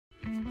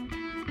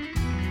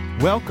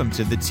Welcome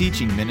to the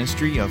teaching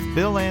ministry of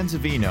Bill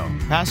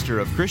Anzavino, pastor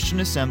of Christian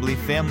Assembly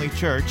Family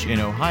Church in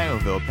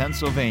Ohioville,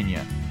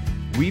 Pennsylvania.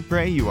 We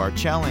pray you are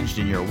challenged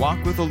in your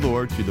walk with the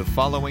Lord through the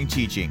following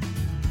teaching.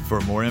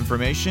 For more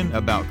information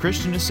about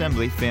Christian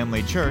Assembly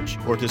Family Church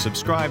or to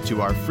subscribe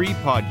to our free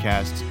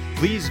podcasts,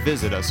 please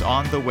visit us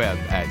on the web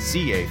at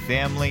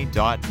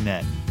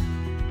cafamily.net.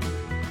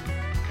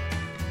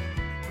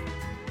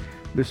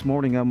 This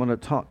morning I'm going to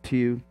talk to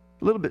you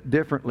a little bit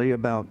differently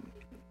about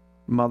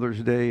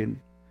Mother's Day,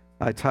 and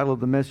I titled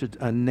the message,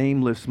 A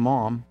Nameless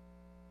Mom.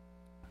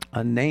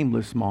 A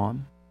Nameless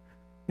Mom.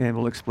 And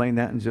we'll explain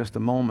that in just a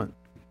moment.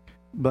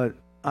 But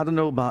I don't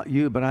know about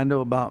you, but I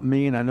know about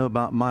me and I know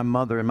about my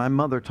mother. And my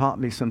mother taught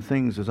me some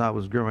things as I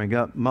was growing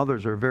up.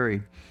 Mothers are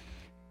very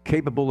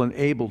capable and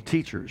able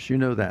teachers. You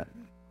know that.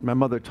 My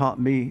mother taught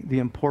me the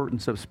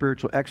importance of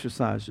spiritual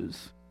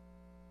exercises.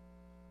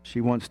 She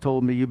once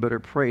told me, you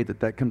better pray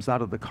that comes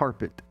out of the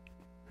carpet.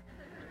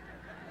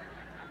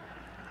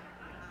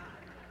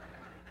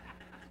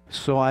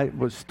 So I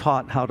was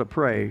taught how to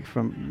pray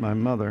from my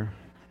mother.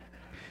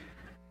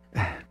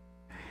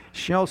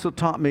 She also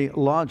taught me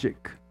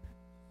logic.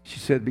 She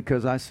said,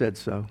 because I said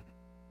so.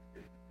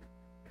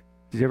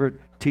 Did you ever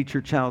teach your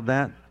child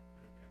that?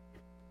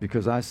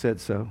 Because I said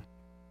so.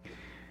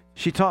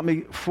 She taught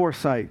me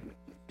foresight.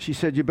 She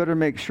said, you better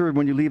make sure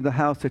when you leave the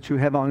house that you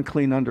have on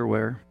clean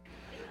underwear.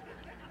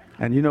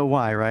 And you know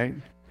why, right?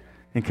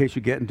 In case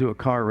you get into a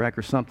car wreck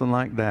or something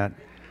like that.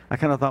 I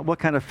kind of thought, what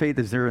kind of faith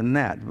is there in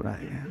that?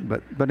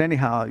 But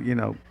anyhow,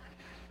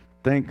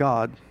 thank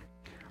God.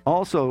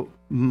 Also,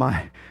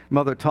 my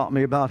mother taught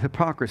me about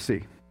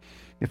hypocrisy.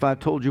 If I've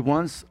told you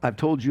once, I've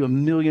told you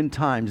 1,000,000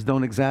 times,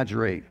 don't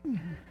exaggerate.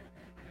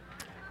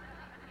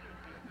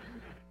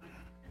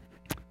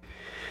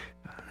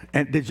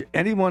 And did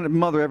anyone,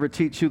 mother, ever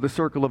teach you the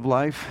circle of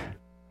life?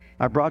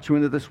 I brought you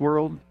into this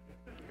world,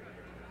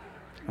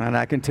 and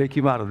I can take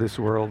you out of this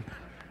world.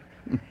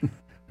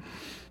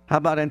 How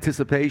about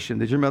anticipation?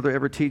 Did your mother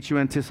ever teach you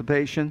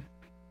anticipation?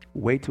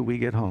 Wait till we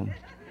get home.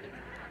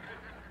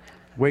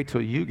 Wait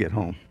till you get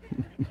home.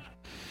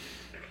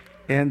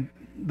 And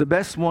the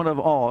best one of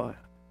all,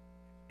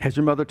 has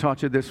your mother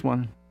taught you this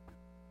one?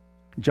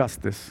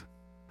 Justice.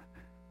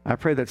 I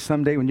pray that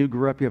someday when you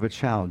grow up, you have a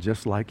child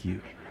just like you.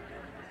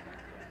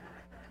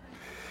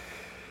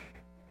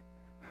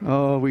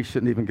 Oh, we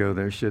shouldn't even go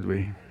there, should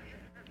we?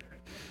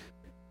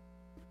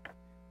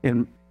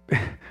 In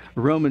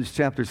Romans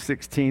chapter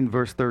 16,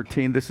 verse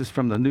 13, this is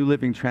from the New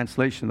Living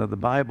Translation of the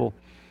Bible.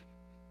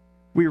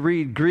 We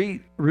read,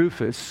 greet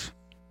Rufus,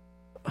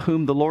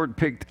 whom the Lord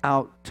picked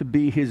out to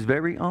be his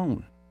very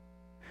own,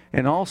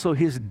 and also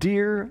his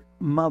dear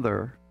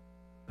mother,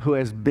 who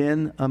has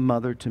been a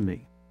mother to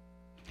me.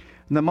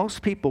 Now,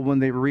 most people, when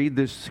they read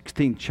this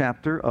 16th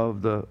chapter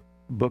of the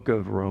book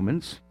of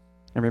Romans,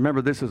 and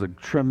remember, this is a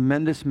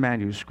tremendous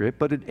manuscript,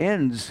 but it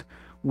ends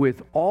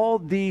with all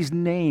these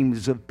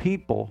names of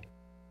people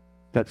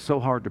that's so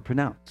hard to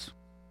pronounce.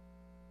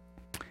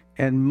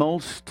 And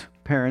most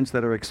parents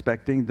that are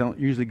expecting don't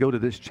usually go to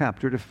this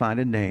chapter to find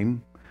a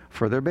name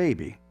for their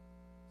baby.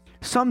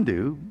 Some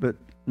do, but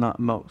not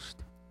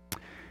most.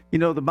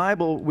 The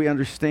Bible, we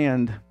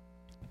understand,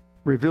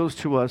 reveals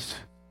to us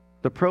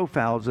the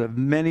profiles of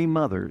many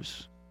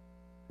mothers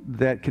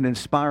that can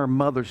inspire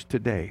mothers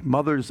today,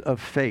 mothers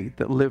of faith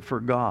that lived for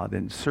God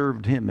and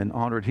served Him and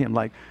honored Him.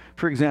 Like,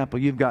 for example,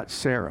 you've got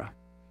Sarah.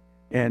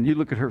 And you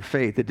look at her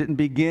faith. It didn't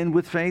begin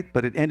with faith,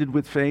 but it ended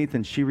with faith,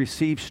 and she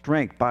received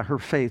strength by her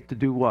faith to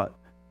do what?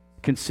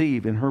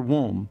 Conceive in her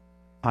womb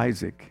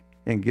Isaac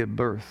and give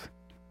birth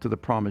to the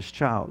promised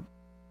child.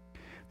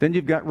 Then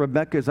you've got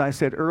Rebekah, as I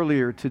said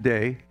earlier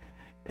today,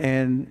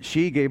 and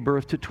she gave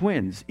birth to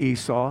twins,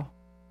 Esau,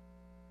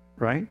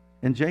 right,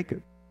 and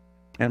Jacob,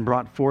 and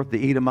brought forth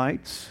the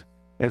Edomites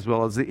as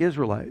well as the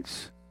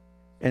Israelites.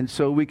 And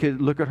so we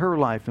could look at her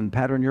life and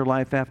pattern your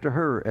life after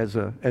her as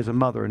a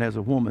mother and as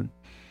a woman.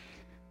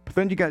 But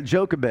then you got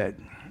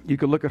Jochebed. You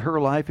could look at her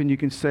life and you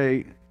can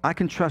say, I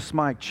can trust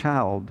my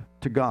child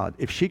to God.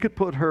 If she could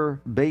put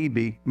her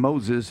baby,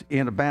 Moses,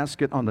 in a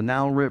basket on the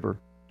Nile River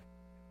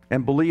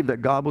and believe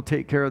that God will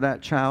take care of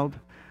that child,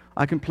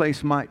 I can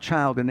place my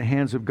child in the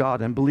hands of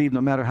God and believe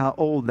no matter how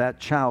old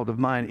that child of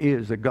mine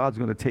is, that God's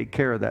going to take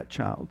care of that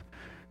child.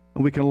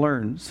 And we can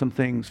learn some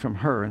things from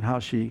her and how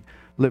she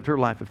lived her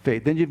life of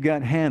faith. Then you've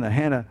got Hannah.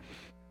 Hannah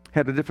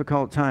had a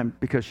difficult time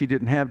because she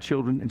didn't have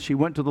children, and she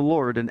went to the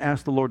Lord and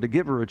asked the Lord to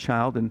give her a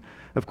child, and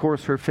of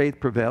course her faith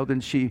prevailed,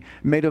 and she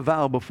made a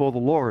vow before the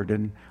Lord,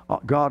 and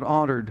God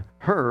honored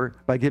her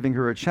by giving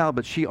her a child.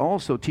 But she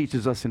also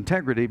teaches us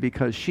integrity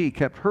because she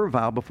kept her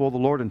vow before the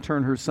Lord and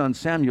turned her son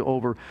Samuel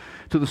over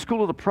to the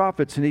school of the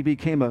prophets, and he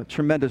became a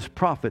tremendous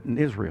prophet in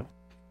Israel.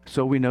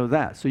 So we know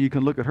that. So you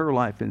can look at her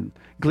life and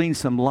glean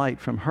some light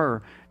from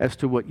her as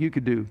to what you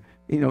could do,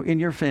 in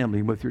your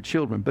family with your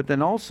children. But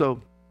then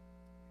also,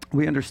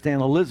 we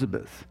understand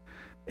Elizabeth.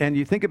 And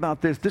you think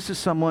about this is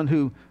someone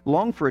who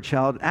longed for a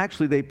child.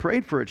 Actually, they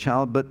prayed for a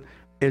child, but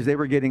as they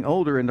were getting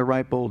older in the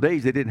ripe old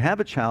age, they didn't have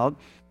a child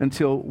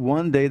until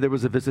one day there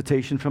was a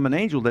visitation from an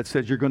angel that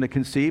says, you're going to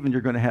conceive and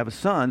you're going to have a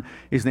son.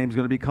 His name's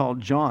going to be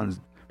called John.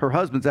 Her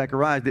husband,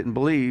 Zacharias, didn't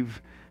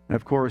believe. And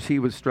of course, he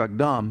was struck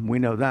dumb. We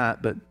know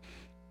that. But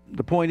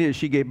the point is,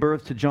 she gave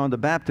birth to John the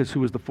Baptist, who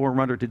was the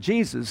forerunner to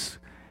Jesus.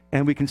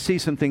 And we can see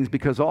some things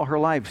because all her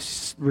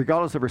life,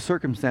 regardless of her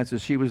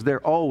circumstances, she was there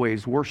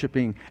always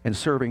worshiping and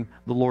serving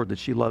the Lord that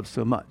she loved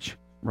so much,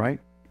 right?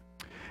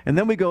 And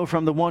then we go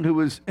from the one who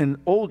was in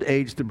old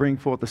age to bring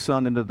forth the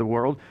son into the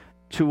world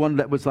to one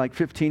that was like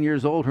 15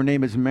 years old. Her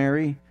name is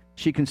Mary.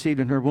 She conceived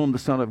in her womb the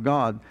Son of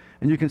God.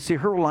 And you can see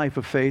her life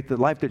of faith, the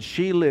life that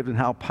she lived and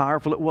how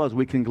powerful it was.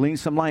 We can glean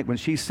some light when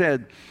she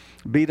said,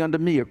 be it unto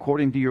me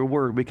according to your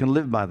word. We can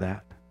live by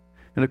that.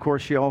 And of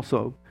course, she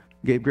also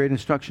gave great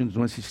instructions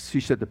when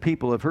she said, the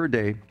people of her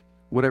day,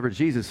 whatever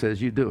Jesus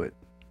says, you do it.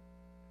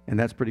 And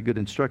that's pretty good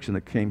instruction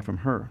that came from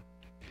her.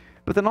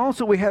 But then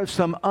also we have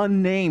some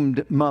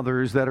unnamed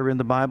mothers that are in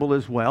the Bible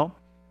as well.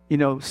 You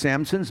know,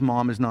 Samson's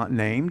mom is not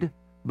named,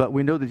 but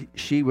we know that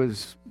she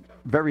was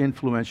very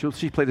influential.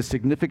 She played a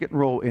significant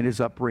role in his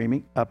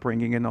upbringing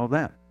and all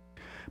that.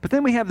 But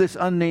then we have this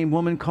unnamed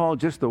woman called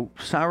just the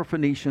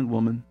Syrophoenician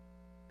woman.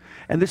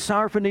 And this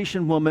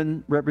Syrophoenician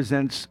woman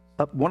represents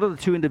one of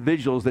the two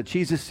individuals that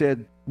Jesus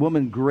said,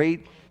 woman,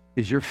 great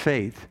is your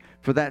faith.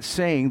 For that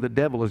saying, the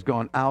devil has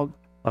gone out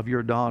of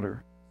your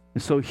daughter.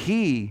 And so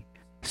he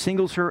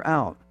singles her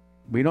out.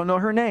 We don't know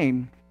her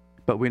name,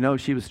 but we know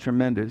she was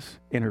tremendous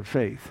in her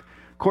faith.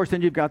 Of course,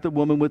 then you've got the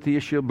woman with the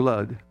issue of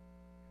blood.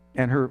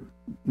 And her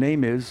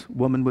name is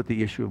Woman with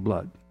the Issue of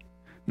Blood.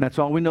 And that's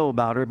all we know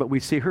about her, but we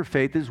see her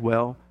faith as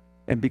well.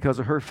 And because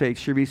of her faith,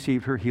 she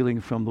received her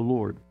healing from the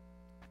Lord.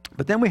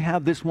 But then we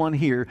have this one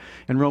here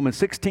in Romans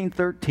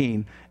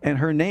 16:13, and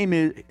her name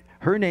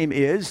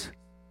is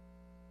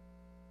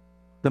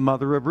the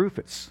mother of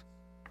Rufus.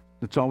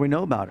 That's all we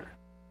know about her.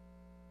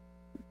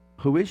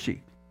 Who is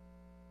she?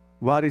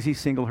 Why does he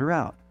single her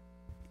out?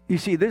 You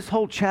see, this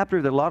whole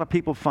chapter that a lot of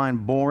people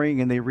find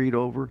boring and they read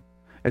over,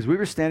 as we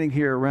were standing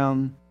here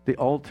around the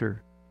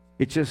altar,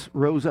 it just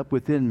rose up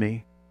within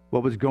me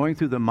what was going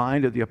through the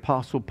mind of the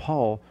Apostle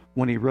Paul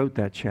when he wrote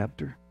that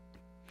chapter.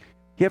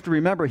 You have to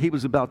remember, he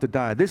was about to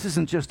die. This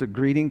isn't just a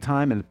greeting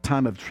time and a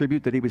time of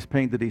tribute that he was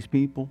paying to these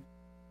people.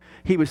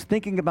 He was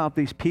thinking about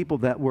these people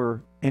that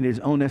were, in his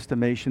own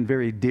estimation,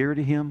 very dear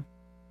to him.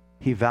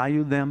 He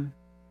valued them.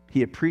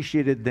 He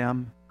appreciated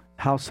them.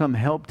 How some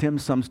helped him,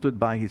 some stood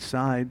by his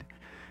side.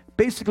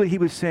 Basically, he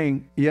was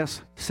saying,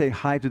 yes, say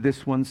hi to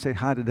this one, say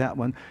hi to that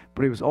one.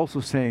 But he was also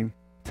saying,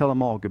 tell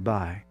them all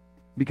goodbye.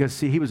 Because,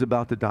 see, he was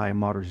about to die a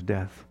martyr's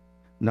death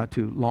not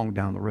too long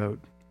down the road.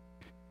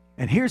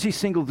 And here's he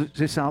singled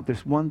this out,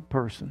 this one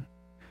person,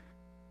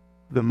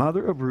 the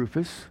mother of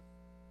Rufus,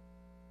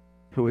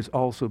 who has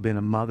also been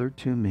a mother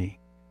to me.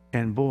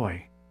 And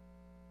boy,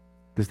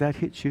 does that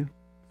hit you?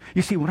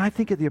 You see, when I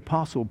think of the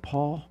Apostle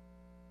Paul,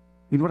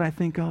 you know what I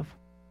think of?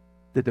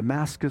 The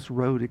Damascus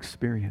Road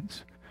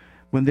experience.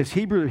 When this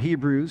Hebrew of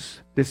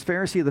Hebrews, this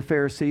Pharisee of the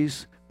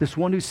Pharisees, this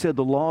one who said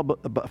the law,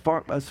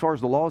 as far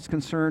as the law is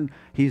concerned,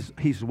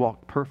 he's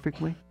walked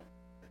perfectly.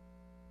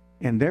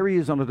 And there he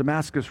is on the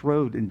Damascus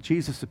Road, and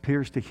Jesus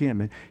appears to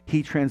him, and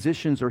he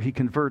transitions or he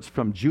converts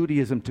from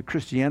Judaism to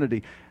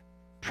Christianity.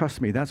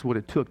 Trust me, that's what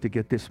it took to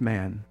get this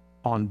man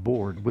on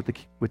board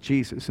with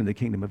Jesus in the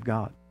kingdom of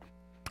God.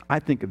 I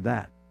think of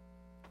that.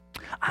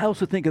 I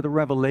also think of the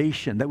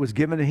revelation that was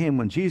given to him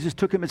when Jesus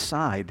took him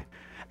aside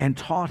and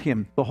taught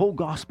him the whole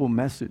gospel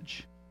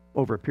message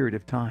over a period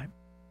of time.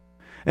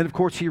 And of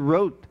course, he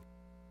wrote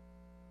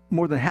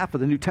more than half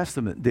of the New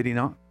Testament, did he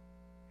not?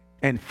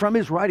 And from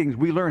his writings,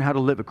 we learn how to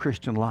live a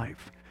Christian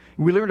life.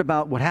 We learn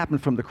about what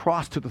happened from the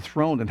cross to the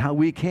throne and how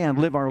we can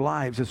live our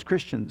lives as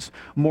Christians.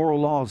 Moral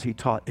laws he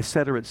taught,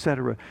 etc.,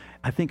 etc.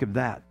 I think of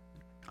that.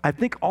 I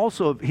think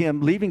also of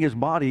him leaving his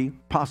body,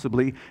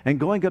 possibly, and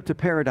going up to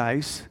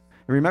paradise.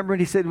 And remember when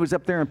he said he was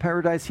up there in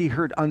paradise, he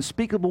heard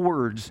unspeakable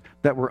words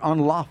that were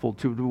unlawful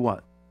to do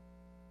what?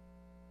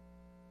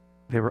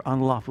 They were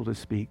unlawful to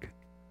speak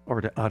or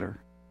to utter.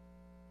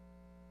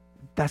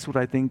 That's what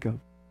I think of.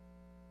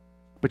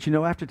 But you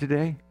know, after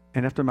today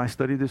and after my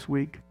study this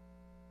week,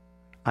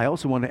 I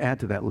also want to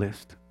add to that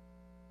list.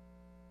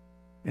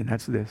 And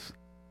that's this.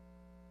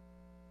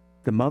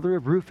 The mother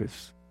of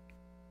Rufus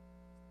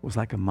was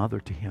like a mother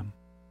to him.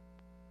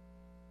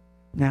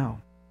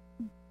 Now,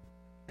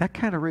 that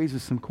kind of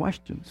raises some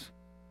questions,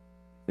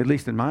 at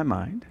least in my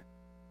mind.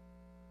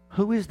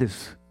 Who is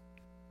this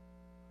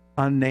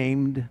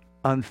unnamed,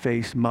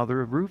 unfaced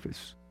mother of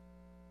Rufus?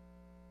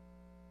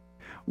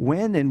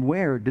 When and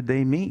where did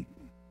they meet?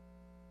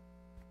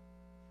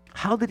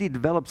 How did he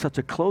develop such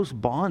a close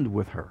bond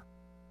with her?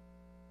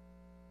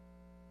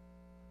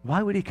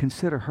 Why would he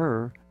consider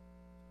her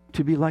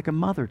to be like a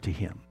mother to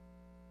him?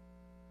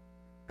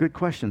 Good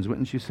questions,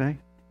 wouldn't you say?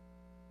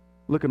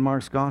 Look at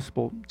Mark's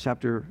Gospel,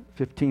 chapter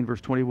 15, verse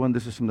 21.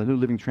 This is from the New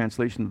Living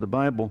Translation of the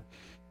Bible.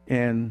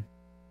 And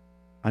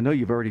I know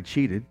you've already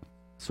cheated,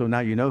 so now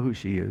you know who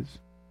she is,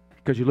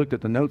 because you looked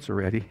at the notes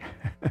already.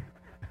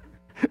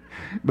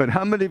 But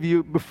how many of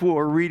you,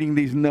 before reading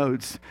these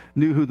notes,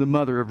 knew who the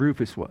mother of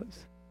Rufus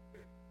was?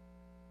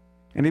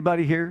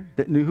 Anybody here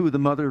that knew who the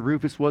mother of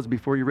Rufus was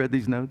before you read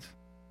these notes?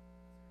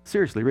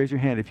 Seriously, raise your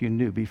hand if you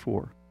knew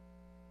before.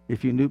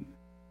 If you knew,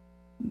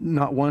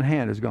 not one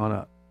hand has gone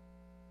up.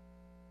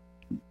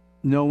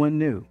 No one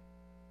knew.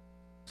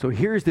 So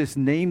here's this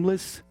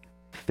nameless,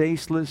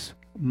 faceless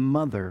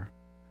mother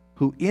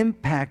who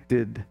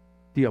impacted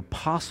the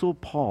Apostle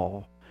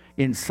Paul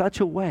in such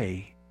a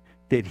way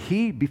that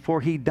he,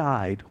 before he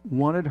died,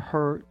 wanted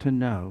her to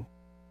know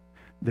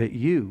that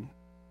you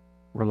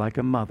were like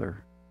a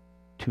mother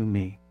to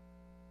me.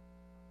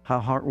 How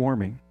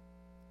heartwarming.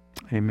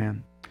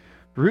 Amen.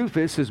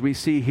 Rufus, as we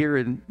see here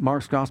in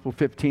Mark's Gospel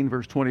 15,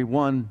 verse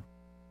 21,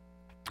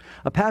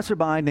 a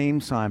passerby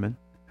named Simon,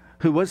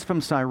 who was from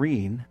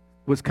Cyrene,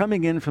 was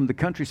coming in from the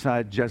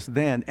countryside just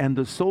then, and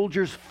the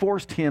soldiers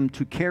forced him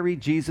to carry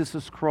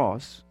Jesus'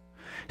 cross.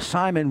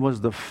 Simon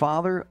was the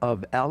father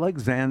of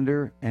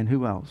Alexander and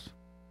who else?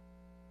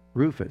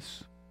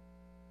 Rufus.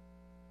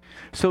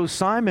 So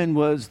Simon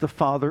was the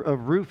father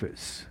of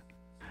Rufus.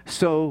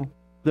 So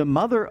the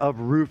mother of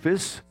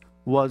Rufus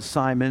was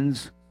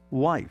Simon's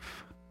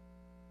wife.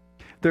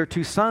 Their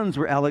two sons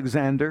were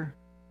Alexander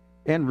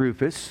and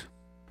Rufus.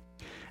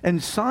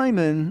 And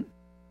Simon,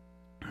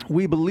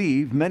 we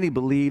believe, many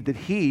believe, that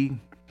he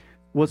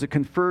was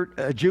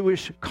a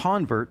Jewish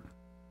convert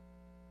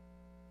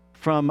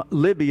from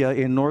Libya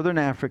in northern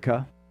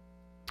Africa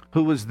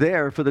who was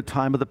there for the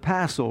time of the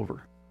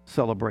Passover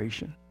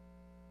celebration.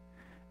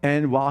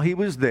 And while he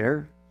was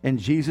there, and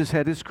Jesus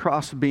had his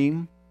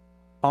crossbeam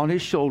on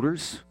his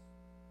shoulders,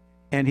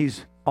 and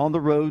he's on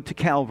the road to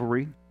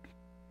Calvary,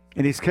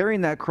 and he's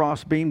carrying that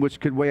crossbeam, which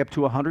could weigh up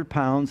to 100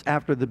 pounds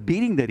after the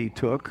beating that he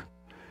took.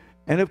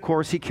 And of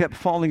course, he kept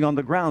falling on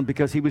the ground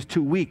because he was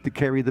too weak to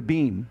carry the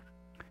beam.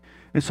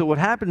 And so what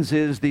happens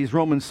is these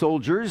Roman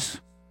soldiers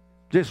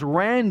just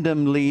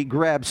randomly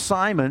grab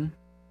Simon,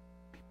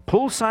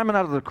 pull Simon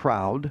out of the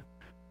crowd,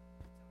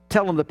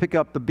 tell him to pick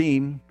up the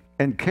beam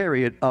and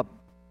carry it up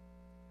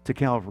to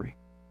Calvary.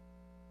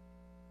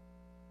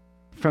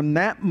 From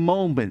that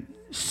moment,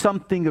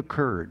 something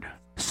occurred,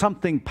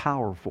 something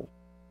powerful.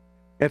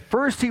 At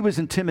first, he was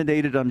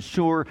intimidated, I'm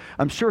sure.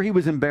 I'm sure he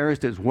was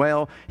embarrassed as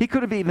well. He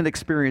could have even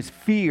experienced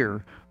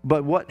fear.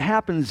 But what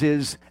happens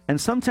is, and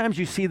sometimes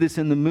you see this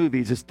in the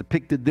movies, it's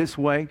depicted this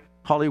way.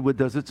 Hollywood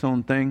does its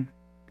own thing.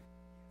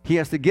 He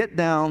has to get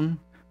down,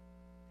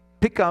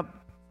 pick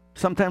up.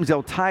 Sometimes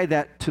they'll tie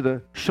that to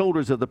the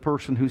shoulders of the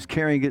person who's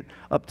carrying it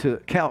up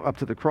to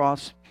the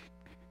cross.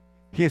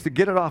 He has to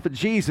get it off of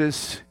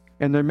Jesus,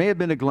 and there may have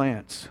been a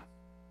glance,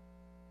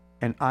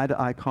 an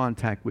eye-to-eye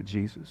contact with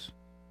Jesus.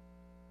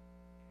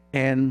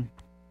 And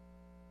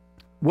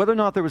whether or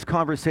not there was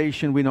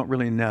conversation, we don't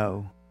really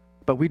know.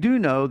 But we do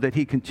know that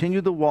he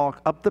continued the walk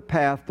up the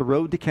path, the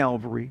road to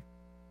Calvary,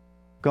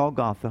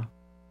 Golgotha.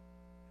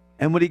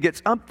 And when he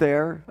gets up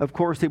there, of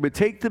course, they would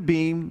take the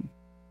beam,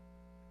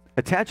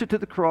 attach it to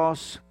the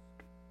cross,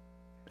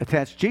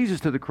 attach Jesus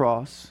to the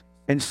cross,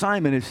 and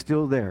Simon is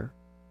still there.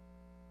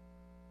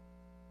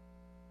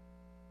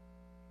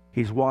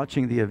 He's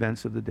watching the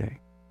events of the day.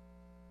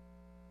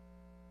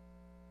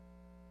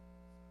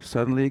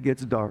 Suddenly it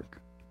gets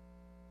dark.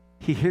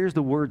 He hears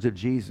the words of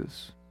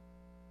Jesus.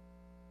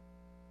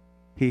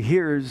 He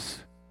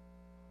hears,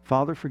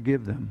 "Father,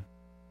 forgive them,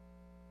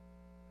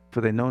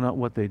 for they know not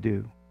what they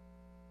do."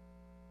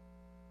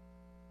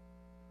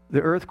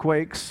 The earth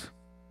quakes.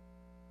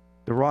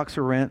 The rocks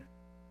are rent.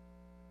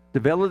 The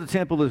veil of the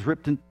temple is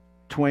ripped in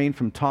twain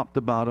from top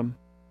to bottom.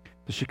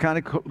 The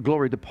Shekinah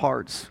glory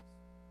departs.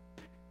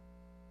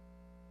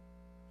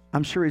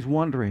 I'm sure he's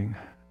wondering,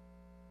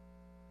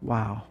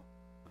 wow.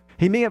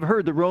 He may have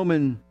heard the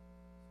Roman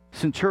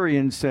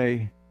centurion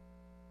say,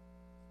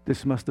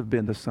 "This must have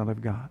been the Son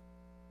of God,"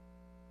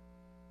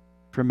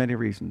 for many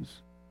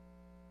reasons.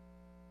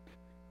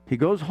 He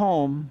goes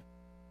home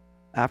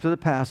after the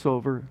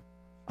Passover,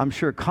 I'm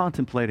sure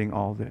contemplating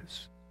all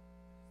this.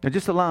 Now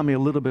just allow me a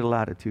little bit of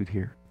latitude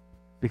here,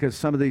 because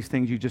some of these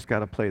things you just got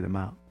to play them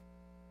out.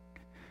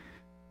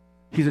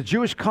 He's a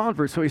Jewish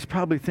convert, so he's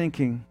probably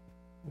thinking,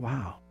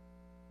 wow,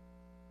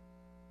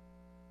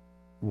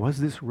 was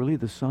this really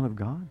the Son of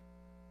God?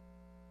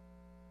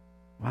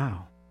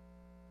 Wow.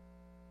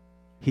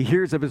 He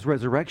hears of his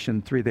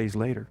resurrection 3 days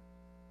later.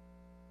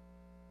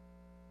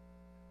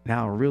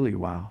 Now, really,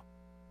 wow.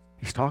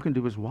 He's talking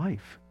to his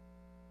wife.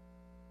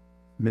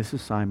 Mrs.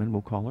 Simon,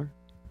 we'll call her.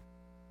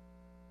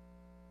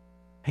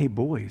 "Hey,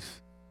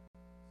 boys,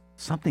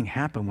 something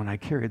happened when I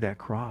carried that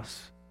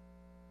cross.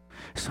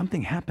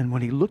 Something happened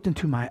when he looked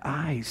into my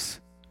eyes.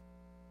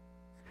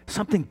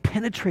 Something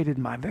penetrated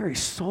my very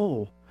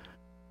soul.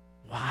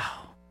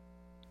 Wow.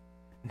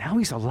 Now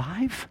he's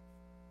alive?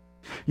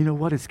 You know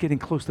what? It's getting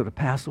close to the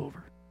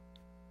Passover.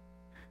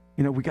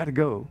 You know, we got to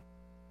go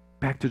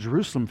back to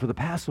Jerusalem for the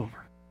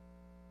Passover.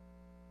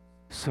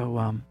 So,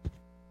 I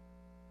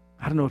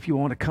don't know if you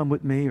want to come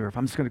with me or if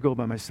I'm just going to go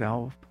by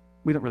myself.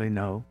 We don't really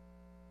know.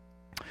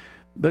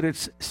 But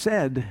it's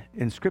said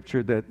in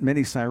Scripture that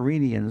many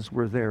Cyrenians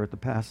were there at the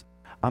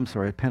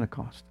At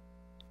Pentecost.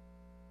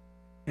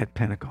 At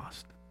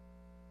Pentecost.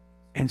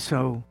 And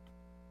so,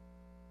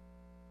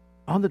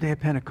 on the day of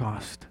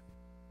Pentecost,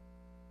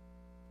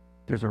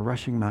 there's a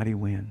rushing mighty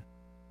wind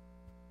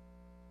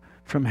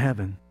from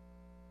heaven.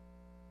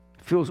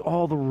 Fills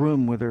all the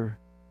room where they're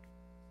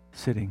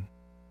sitting.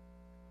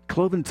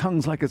 Cloven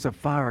tongues like as a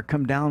fire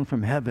come down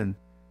from heaven,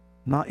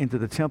 not into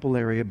the temple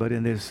area, but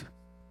in this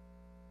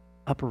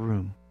upper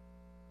room.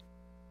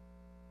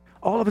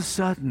 All of a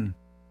sudden,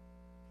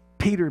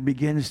 Peter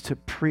begins to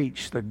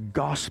preach the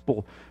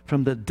gospel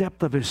from the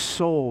depth of his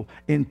soul,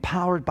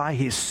 empowered by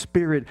his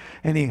Spirit,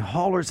 and he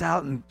hollers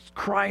out and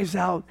cries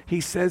out. He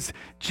says,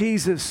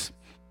 Jesus,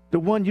 the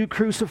one you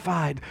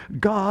crucified,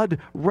 God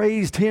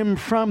raised him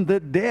from the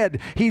dead.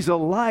 He's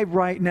alive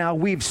right now.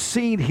 We've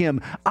seen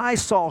him. I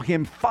saw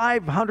him.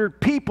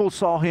 500 people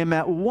saw him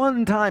at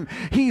one time.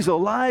 He's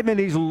alive and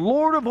he's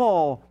Lord of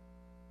all.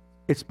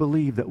 It's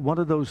believed that one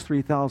of those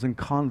 3,000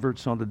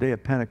 converts on the day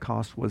of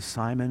Pentecost was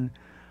Simon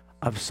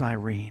of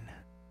Cyrene.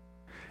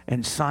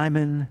 And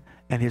Simon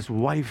and his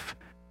wife,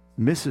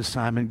 Mrs.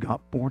 Simon,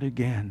 got born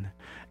again.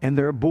 And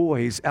their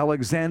boys,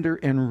 Alexander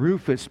and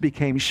Rufus,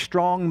 became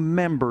strong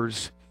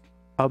members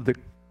of the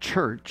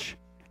church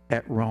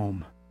at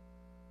Rome.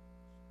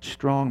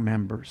 Strong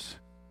members.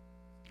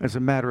 As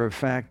a matter of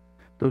fact,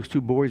 those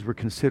two boys were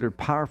considered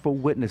powerful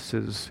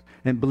witnesses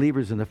and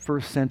believers in the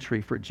first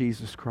century for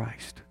Jesus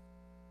Christ.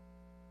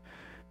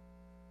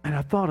 And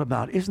I thought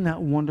about, isn't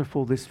that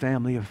wonderful, this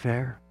family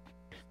affair?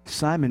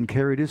 Simon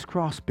carried his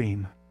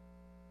crossbeam.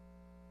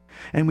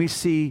 And we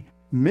see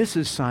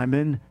Mrs.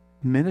 Simon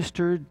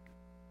ministered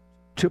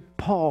to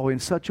Paul in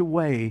such a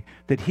way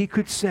that he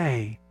could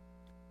say,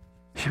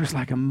 she was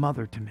like a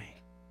mother to me.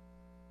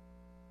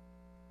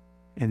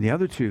 And the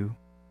other two,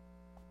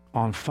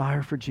 on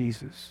fire for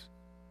Jesus.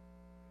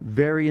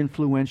 Very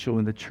influential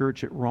in the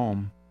church at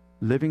Rome,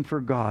 living for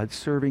God,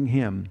 serving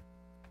him,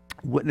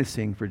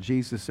 witnessing for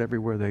Jesus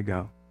everywhere they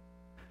go.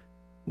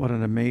 What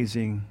an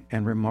amazing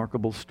and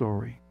remarkable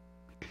story.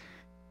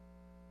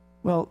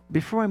 Well,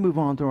 before I move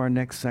on to our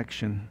next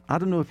section, I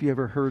don't know if you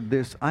ever heard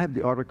this. I have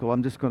the article.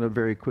 I'm just going to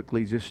very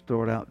quickly just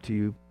throw it out to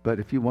you. But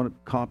if you want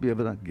a copy of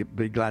it, I'd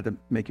be glad to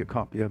make you a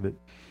copy of it.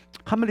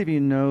 How many of you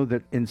know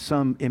that in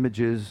some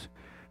images,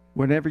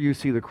 whenever you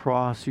see the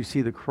cross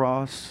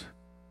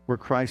where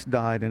Christ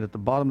died, and at the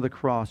bottom of the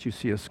cross, you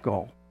see a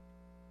skull?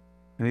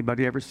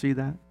 Anybody ever see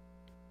that?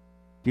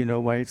 Do you know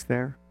why it's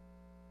there?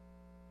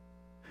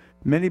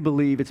 Many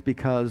believe it's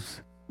because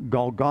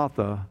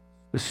Golgotha,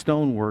 the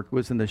stonework,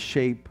 was in the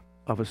shape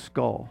of a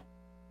skull.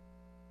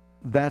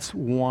 That's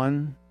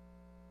one,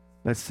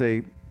 let's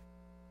say,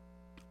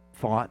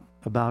 thought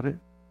about it.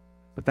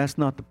 But that's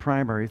not the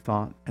primary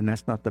thought, and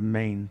that's not the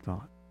main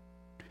thought.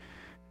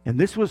 And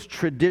this was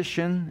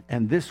tradition,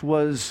 and this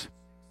was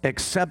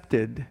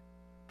accepted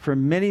for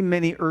many,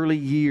 many early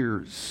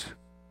years.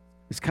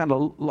 It's kind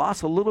of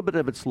lost a little bit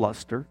of its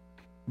luster,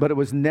 but it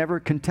was never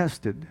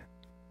contested.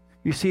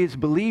 You see, it's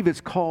believed it's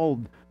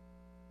called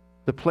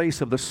the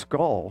place of the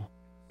skull.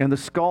 And the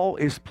skull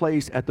is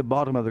placed at the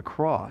bottom of the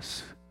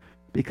cross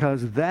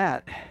because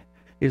that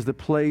is the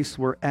place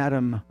where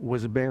Adam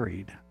was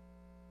buried.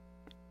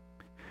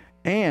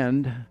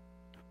 And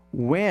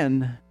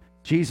when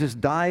Jesus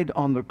died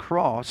on the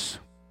cross,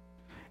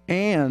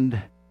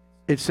 and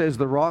it says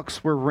the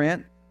rocks were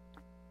rent,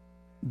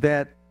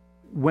 that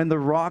when the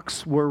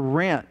rocks were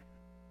rent,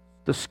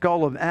 the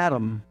skull of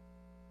Adam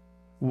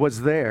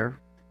was there,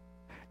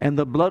 and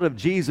the blood of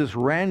Jesus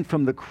ran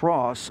from the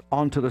cross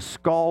onto the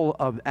skull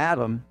of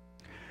Adam,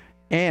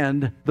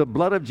 and the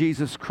blood of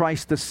Jesus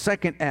Christ, the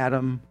second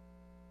Adam,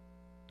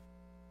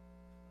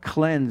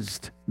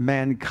 cleansed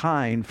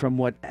mankind from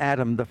what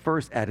Adam, the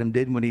first Adam,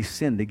 did when he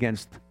sinned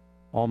against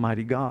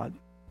Almighty God.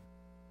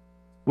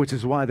 Which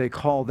is why they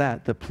call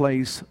that the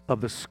place of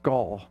the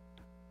skull.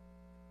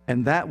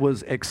 And that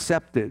was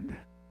accepted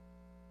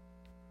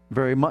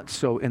very much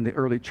so in the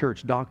early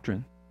church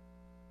doctrine.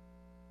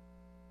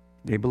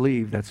 They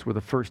believe that's where the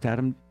first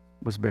Adam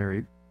was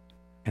buried,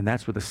 and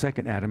that's where the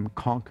second Adam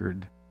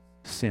conquered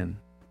sin.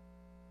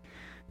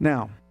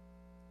 Now,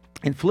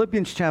 in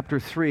Philippians chapter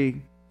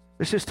 3,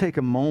 let's just take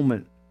a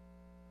moment.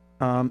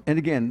 And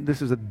again,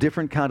 this is a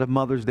different kind of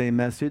Mother's Day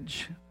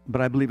message,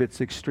 but I believe it's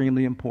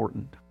extremely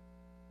important.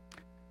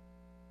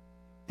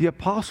 The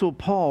Apostle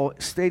Paul,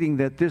 stating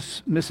that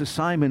this Mrs.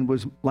 Simon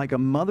was like a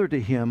mother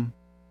to him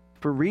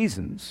for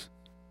reasons.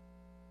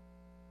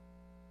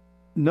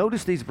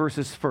 Notice these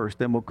verses first,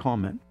 then we'll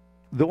comment.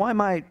 Though I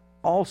might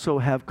also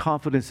have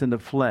confidence in the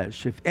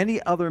flesh, if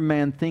any other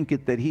man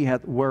thinketh that he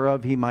hath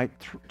whereof he might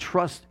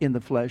trust in the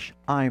flesh,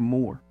 I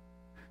more.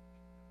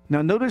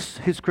 Now notice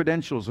his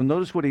credentials, and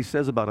notice what he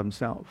says about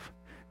himself.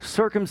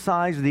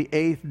 Circumcised the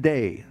 8th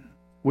day,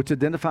 which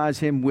identifies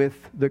him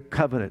with the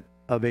covenant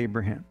of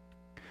Abraham.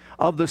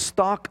 Of the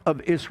stock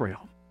of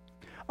Israel,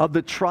 of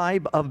the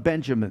tribe of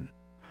Benjamin,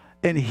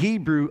 and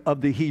Hebrew of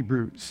the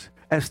Hebrews.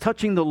 As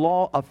touching the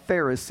law of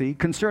Pharisee,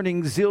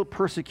 concerning zeal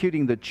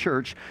persecuting the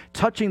church,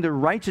 touching the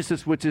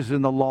righteousness which is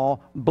in the law,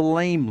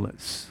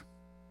 blameless.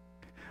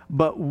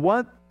 But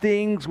what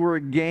things were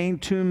a gain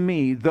to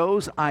me,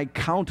 those I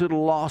counted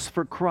loss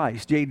for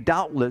Christ. Yea,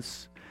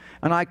 doubtless,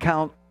 and I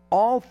count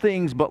all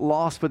things but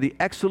loss for the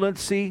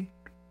excellency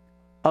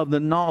of the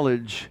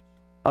knowledge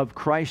of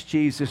Christ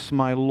Jesus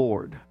my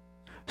Lord.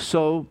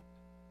 So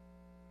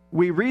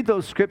we read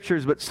those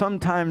scriptures, but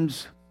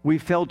sometimes we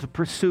fail to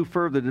pursue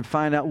further to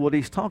find out what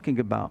he's talking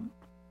about.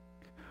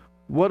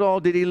 What all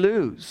did he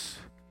lose?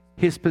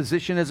 His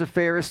position as a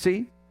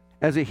Pharisee,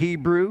 as a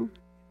Hebrew,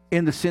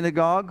 in the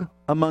synagogue,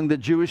 among the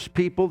Jewish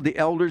people, the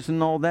elders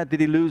and all that. Did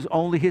he lose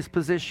only his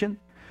position?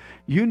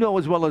 You know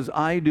as well as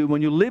I do,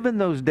 when you live in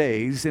those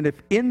days, and if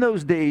in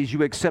those days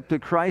you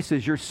accepted Christ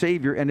as your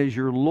Savior and as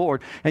your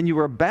Lord, and you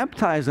were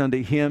baptized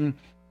unto him,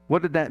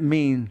 what did that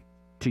mean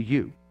to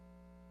you?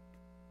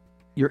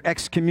 You're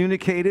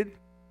excommunicated.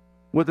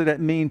 What did that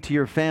mean to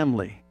your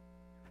family?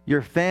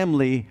 Your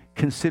family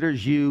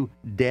considers you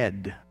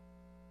dead.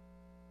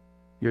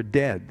 You're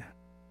dead.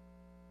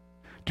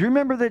 Do you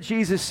remember that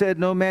Jesus said,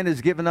 no man is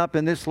given up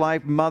in this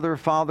life, mother,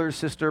 father,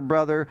 sister,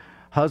 brother,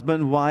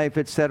 husband, wife,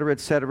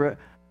 etc.,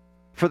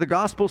 for the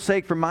gospel's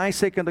sake, for my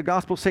sake and the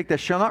gospel's sake, that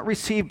shall not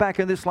receive back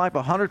in this life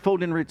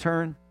 100-fold in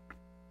return?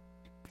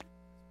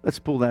 Let's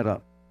pull that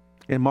up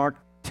in Mark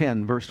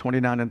 10, verse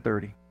 29 and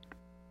 30.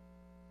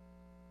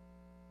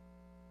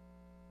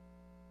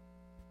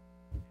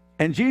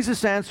 And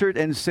Jesus answered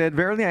and said,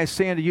 verily I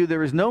say unto you,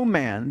 there is no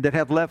man that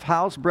hath left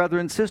house,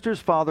 brethren, sisters,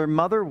 father,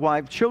 mother,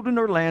 wife, children,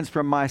 or lands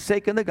for my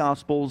sake and the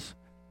gospel's,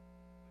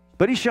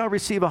 but he shall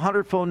receive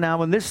 100-fold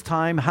now in this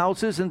time,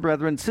 houses and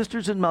brethren,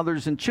 sisters and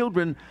mothers and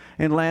children,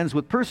 and lands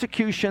with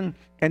persecution,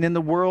 and in the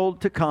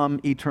world to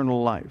come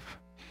eternal life.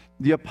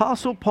 The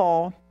Apostle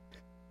Paul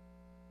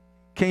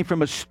came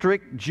from a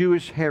strict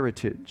Jewish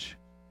heritage,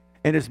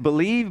 and it's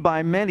believed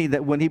by many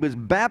that when he was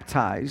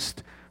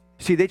baptized,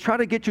 see, they try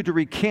to get you to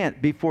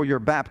recant before you're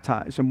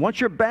baptized. And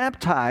once you're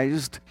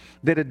baptized,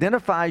 that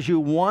identifies you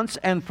once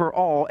and for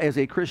all as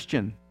a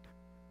Christian.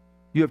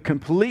 You have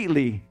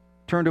completely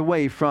turned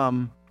away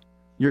from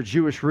your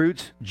Jewish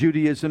roots,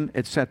 Judaism,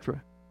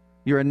 etc.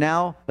 You are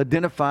now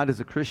identified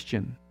as a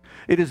Christian.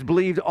 It is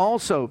believed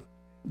also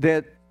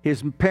that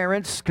his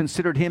parents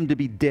considered him to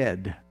be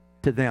dead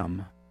to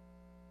them.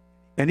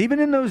 And even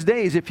in those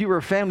days, if you were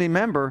a family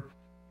member,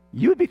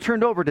 you would be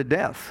turned over to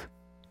death.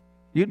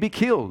 You'd be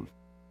killed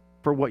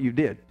for what you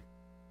did.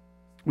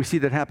 We see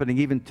that happening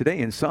even today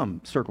in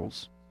some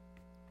circles.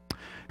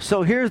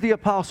 So here's the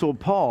Apostle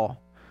Paul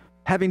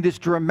having this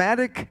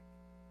dramatic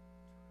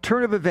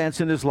turn of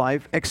events in his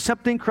life,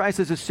 accepting Christ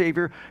as a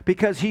Savior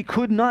because he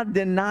could not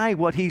deny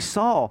what he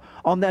saw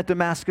on that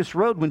Damascus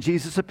road when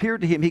Jesus appeared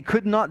to him. He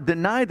could not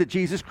deny that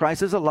Jesus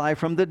Christ is alive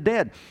from the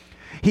dead.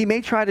 He may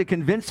try to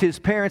convince his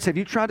parents. Have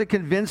you tried to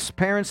convince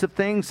parents of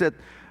things that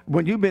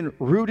when you've been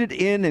rooted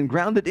in and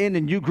grounded in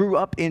and you grew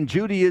up in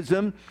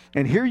Judaism,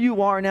 and here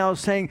you are now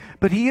saying,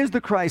 but he is the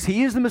Christ,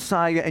 he is the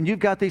Messiah, and you've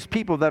got these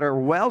people that are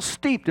well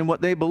steeped in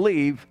what they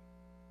believe?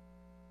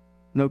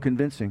 No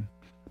convincing.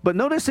 But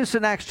notice this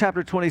in Acts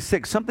chapter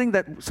 26, something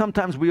that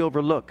sometimes we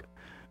overlook.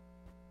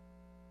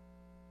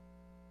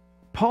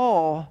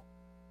 Paul,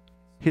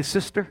 his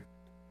sister,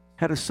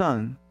 had a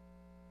son,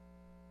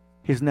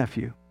 his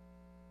nephew.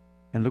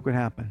 And look what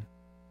happened.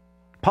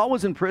 Paul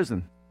was in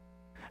prison.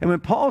 And when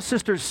Paul's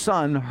sister's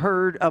son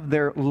heard of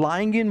their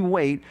lying in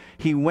wait,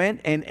 he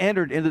went and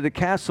entered into the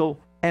castle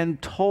and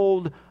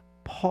told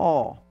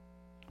Paul.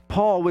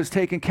 Paul was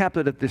taken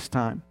captive at this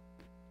time.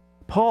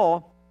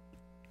 Paul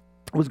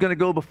was going to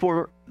go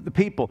before the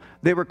people.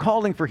 They were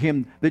calling for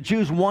him. The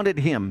Jews wanted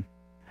him.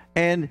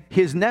 And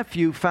his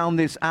nephew found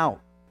this out.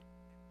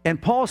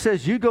 And Paul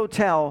says, you go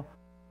tell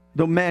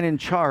the man in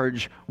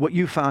charge what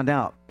you found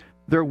out.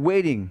 They're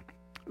waiting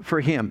for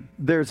him.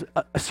 There's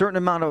a certain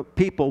amount of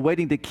people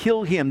waiting to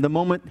kill him the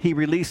moment he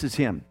releases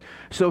him.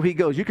 So he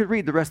goes. You could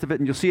read the rest of it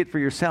and you'll see it for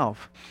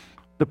yourself.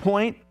 The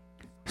point,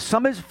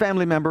 some of his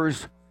family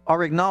members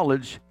are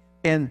acknowledged,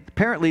 and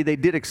apparently they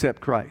did accept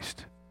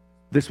Christ.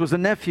 This was a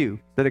nephew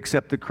that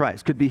accepted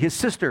Christ. Could be his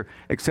sister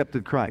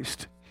accepted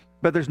Christ.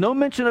 But there's no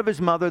mention of his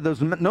mother.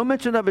 There's no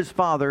mention of his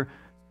father.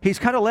 He's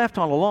kind of left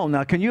all alone.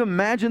 Now, can you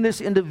imagine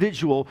this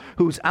individual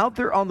who's out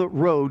there on the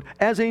road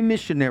as a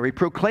missionary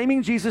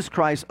proclaiming Jesus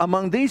Christ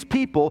among these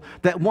people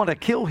that want to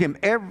kill him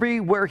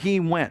everywhere he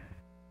went?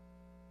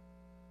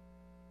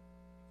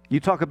 You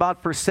talk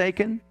about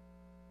forsaken.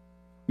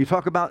 You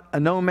talk about a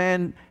no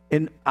man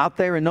out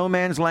there in no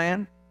man's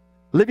land,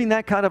 living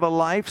that kind of a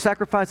life,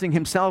 sacrificing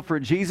himself for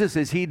Jesus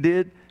as he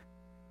did,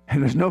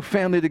 and there's no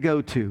family to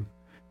go to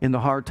in the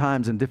hard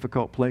times and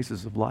difficult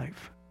places of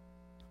life.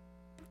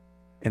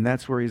 And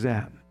that's where he's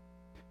at.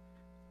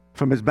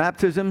 From his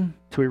baptism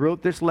till he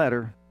wrote this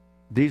letter,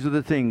 these are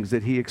the things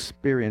that he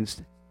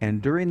experienced.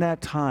 And during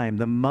that time,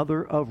 the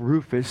mother of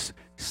Rufus,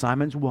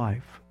 Simon's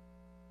wife,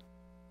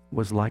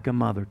 was like a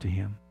mother to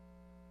him.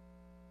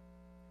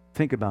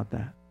 Think about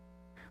that.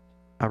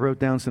 I wrote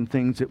down some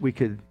things that we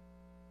could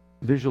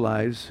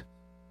visualize.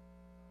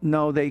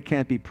 No, they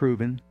can't be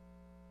proven.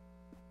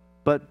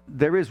 But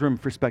there is room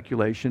for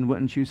speculation,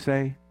 wouldn't you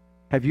say?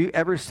 Have you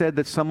ever said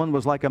that someone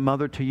was like a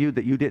mother to you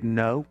that you didn't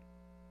know?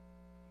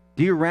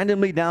 Do you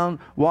randomly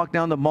walk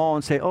down the mall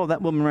and say, oh,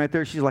 that woman right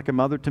there, she's like a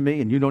mother to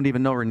me, and you don't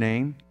even know her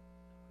name?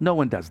 No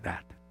one does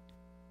that.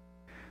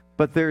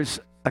 But there's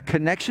a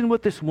connection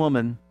with this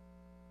woman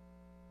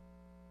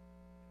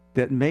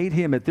that made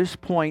him at this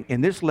point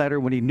in this letter,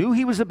 when he knew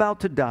he was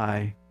about to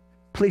die,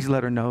 please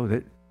let her know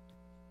that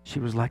she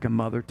was like a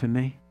mother to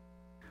me.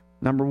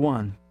 Number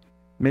one,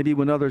 maybe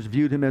when others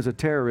viewed him as a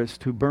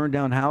terrorist who burned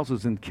down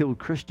houses and killed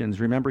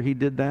Christians, remember he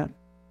did that?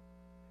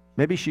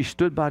 Maybe she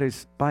stood by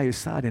his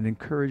side and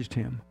encouraged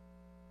him.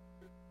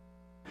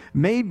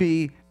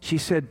 Maybe she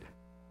said,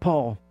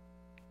 Paul,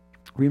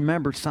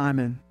 remember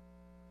Simon,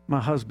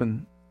 my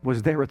husband,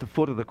 was there at the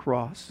foot of the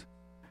cross.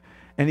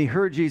 And he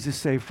heard Jesus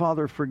say,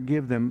 Father,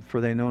 forgive them,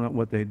 for they know not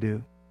what they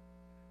do.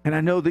 And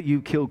I know that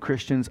you kill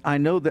Christians. I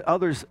know that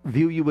others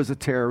view you as a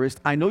terrorist.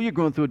 I know you're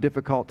going through a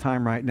difficult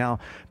time right now.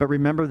 But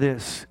remember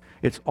this,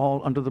 it's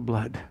all under the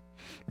blood.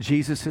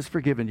 Jesus has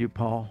forgiven you,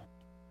 Paul.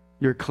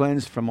 You're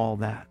cleansed from all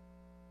that.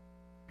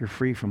 You're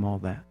free from all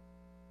that.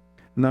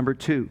 Number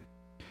two,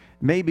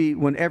 maybe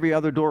when every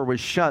other door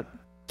was shut,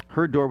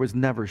 her door was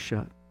never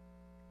shut.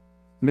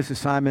 Mrs.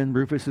 Simon,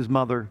 Rufus's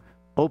mother,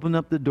 opened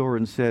up the door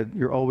and said,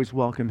 you're always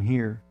welcome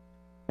here.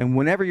 And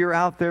whenever you're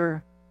out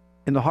there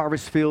in the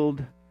harvest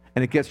field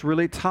and it gets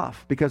really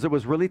tough, because it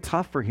was really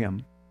tough for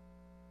him,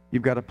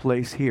 you've got a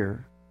place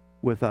here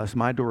with us.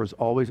 My door is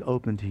always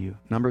open to you.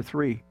 Number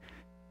three,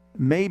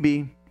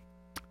 maybe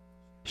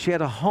she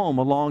had a home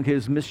along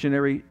his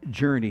missionary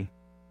journey.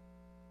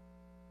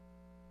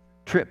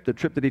 The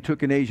trip that he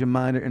took in Asia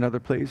Minor and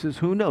other places.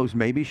 Who knows?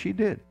 Maybe she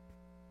did.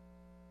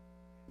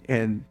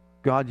 And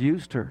God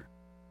used her.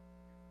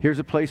 Here's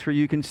a place where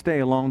you can stay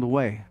along the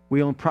way.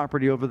 We own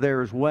property over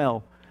there as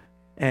well.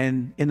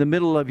 And in the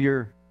middle of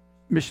your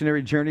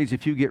missionary journeys,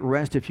 if you get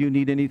rest, if you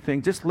need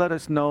anything, just let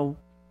us know.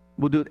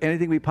 We'll do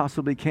anything we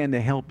possibly can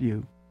to help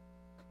you.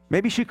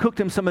 Maybe she cooked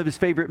him some of his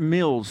favorite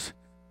meals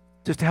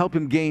just to help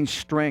him gain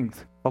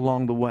strength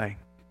along the way.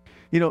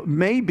 You know,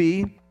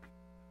 maybe,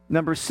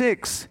 number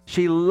six,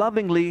 she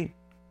lovingly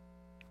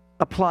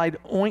applied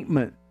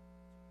ointment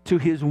to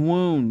his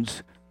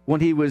wounds when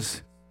he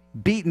was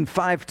beaten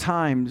 5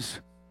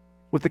 times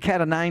with the cat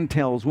of nine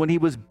tails, when he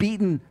was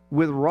beaten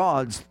with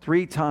rods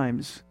 3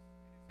 times,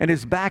 and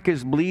his back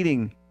is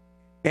bleeding.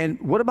 And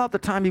what about the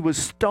time he was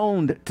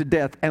stoned to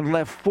death and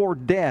left 4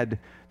 dead?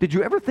 Did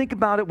you ever think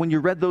about it when you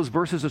read those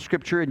verses of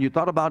Scripture and you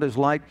thought about his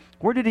life?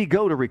 Where did he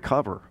go to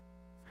recover?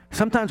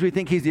 Sometimes we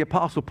think he's the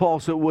Apostle Paul,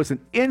 so it was an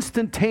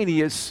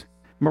instantaneous,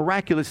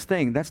 miraculous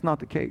thing. That's not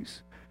the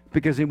case.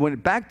 Because he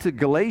went back to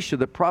Galatia,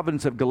 the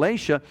province of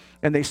Galatia,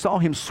 and they saw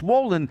him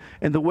swollen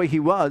in the way he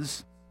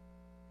was.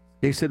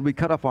 They said, we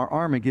cut off our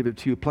arm and give it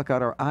to you, pluck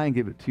out our eye and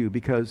give it to you,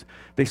 because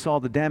they saw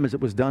the damage that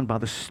was done by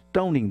the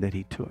stoning that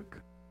he took.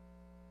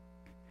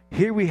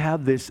 Here we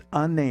have this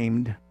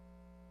unnamed,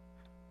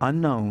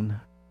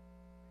 unknown,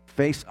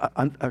 faceless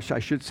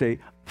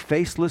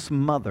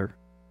mother.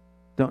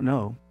 Don't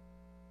know.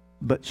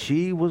 But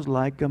she was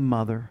like a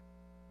mother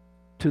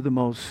to the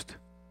most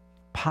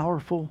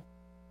powerful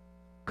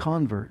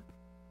convert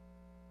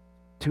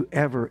to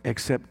ever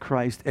accept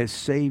Christ as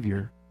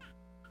Savior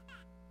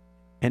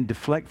and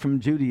deflect from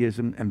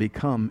Judaism and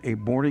become a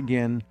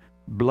born-again,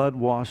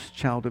 blood-washed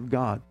child of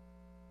God.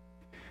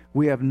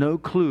 We have no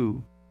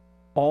clue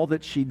all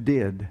that she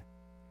did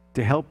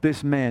to help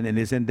this man in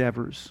his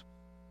endeavors.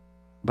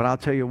 But I'll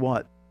tell you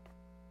what,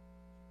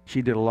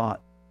 she did a lot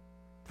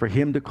for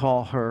him to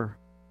call her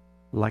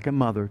like a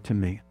mother to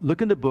me.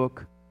 Look in the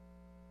book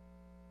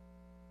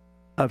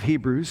of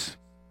Hebrews,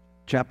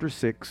 chapter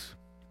 6.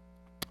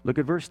 Look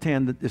at verse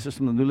 10. This is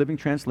from the New Living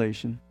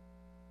Translation.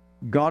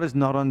 God is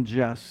not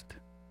unjust.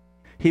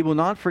 He will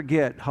not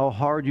forget how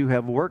hard you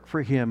have worked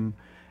for him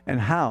and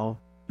how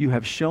you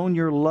have shown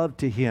your love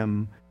to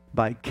him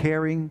by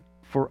caring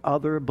for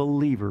other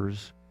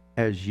believers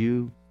as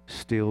you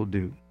still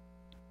do.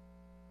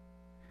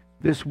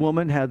 This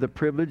woman had the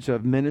privilege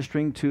of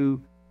ministering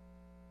to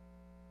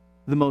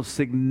the most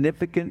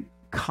significant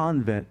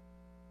convert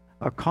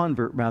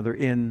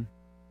in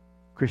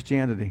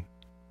Christianity,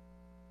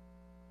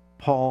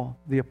 Paul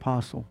the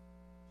Apostle.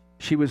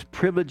 She was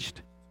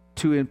privileged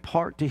to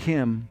impart to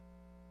him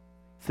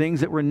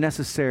things that were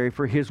necessary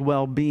for his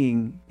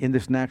well-being in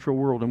this natural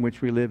world in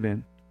which we live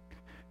in.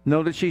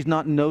 Know that she's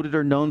not noted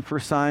or known for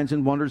signs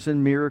and wonders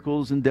and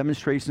miracles and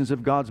demonstrations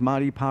of God's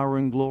mighty power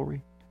and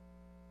glory.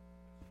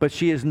 But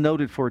she is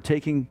noted for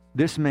taking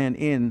this man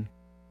in,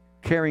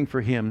 caring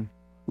for him,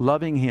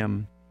 loving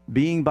him,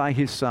 being by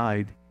his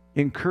side,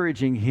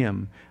 encouraging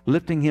him,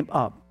 lifting him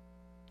up.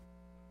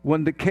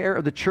 When the care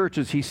of the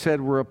churches, he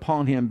said, were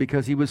upon him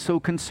because he was so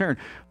concerned.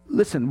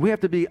 Listen, we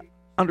have to be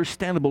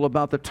understandable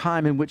about the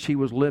time in which he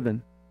was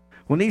living.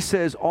 When he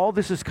says, all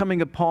this is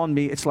coming upon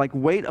me, it's like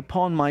weight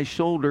upon my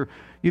shoulder.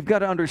 You've got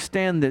to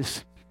understand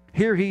this.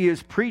 Here he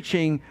is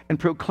preaching and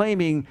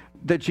proclaiming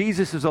that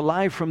Jesus is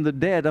alive from the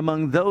dead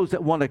among those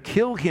that want to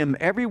kill him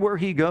everywhere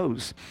he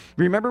goes.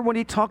 Remember when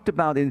he talked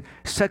about in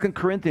 2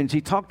 Corinthians,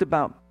 he talked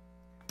about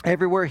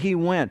Everywhere he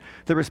went,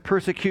 there was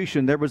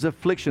persecution, there was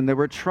affliction, there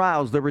were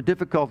trials, there were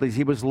difficulties.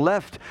 He was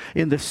left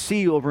in the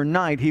sea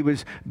overnight. He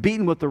was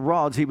beaten with the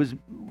rods. He was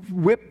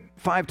whipped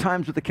 5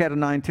 times with the cat of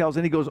 9 tails.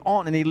 And he goes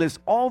on and he lists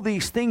all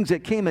these things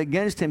that came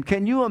against him.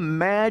 Can you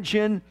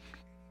imagine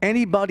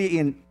anybody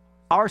in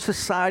our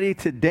society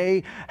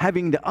today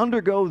having to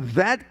undergo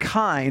that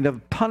kind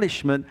of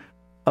punishment,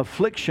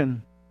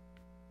 affliction,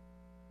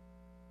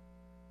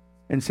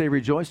 and say,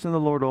 rejoice in the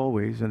Lord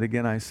always? And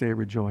again, I say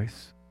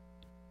rejoice.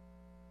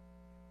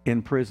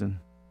 In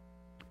prison.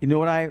 You know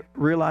what I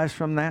realized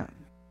from that?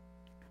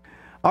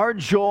 Our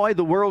joy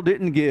the world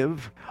didn't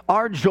give.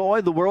 Our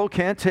joy the world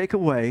can't take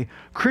away.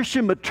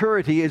 Christian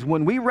maturity is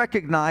when we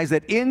recognize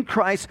that in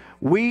Christ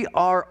we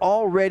are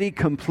already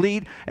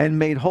complete and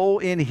made whole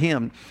in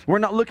Him. We're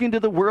not looking to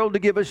the world to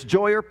give us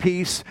joy or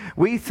peace.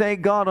 We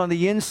thank God on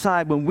the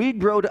inside. When we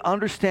grow to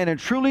understand and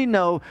truly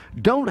know,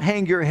 don't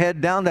hang your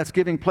head down. That's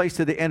giving place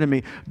to the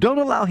enemy. Don't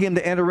allow him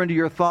to enter into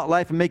your thought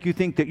life and make you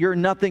think that you're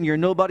nothing, you're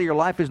nobody, your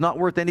life is not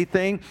worth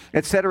anything,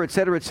 etc.,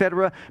 etc.,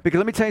 etc. Because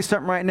let me tell you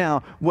something right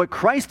now. What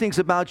Christ thinks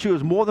about you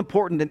is more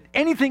important than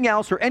anything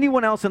else or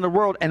anyone else in the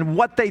world, and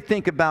what they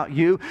think about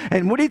you.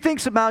 And what He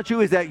thinks about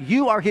you is that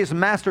you are His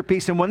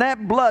masterpiece. And when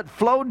that blood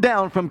flowed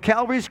down from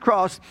Calvary's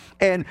cross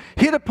and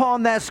hit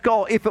upon that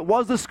skull, if it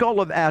was the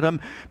skull of Adam,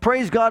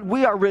 praise God,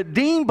 we are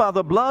redeemed by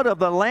the blood of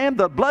the Lamb.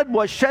 The blood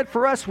was shed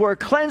for us. We're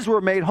cleansed.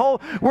 We're made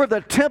whole. We're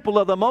the temple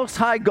of the Most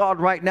High God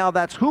right now.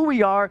 That's who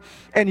we are.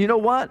 And you know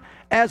what?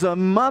 As a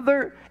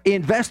mother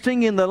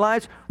investing in the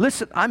lives,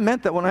 listen, I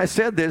meant that when I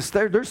said this.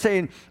 They're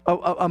saying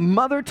a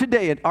mother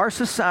today in our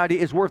society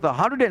is worth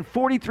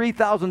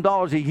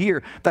 $143,000 a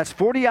year. That's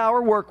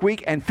 40-hour work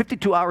week and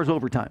 52 hours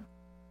overtime.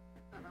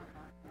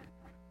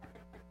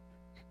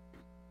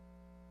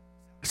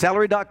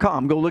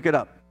 Salary.com, go look it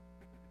up.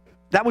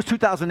 That was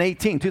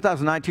 2018.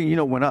 2019, you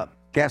know, went up.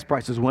 Gas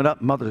prices went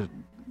up. Mother's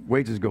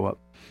wages go up.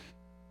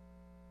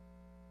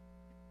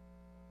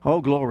 Oh,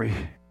 glory.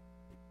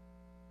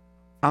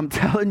 I'm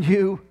telling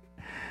you,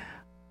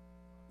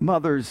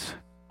 mothers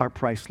are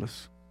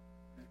priceless.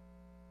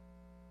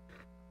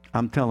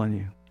 I'm telling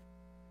you.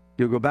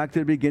 You'll go back to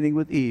the beginning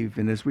with Eve,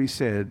 and as we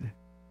said,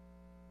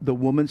 the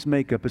woman's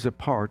makeup is a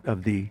part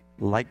of the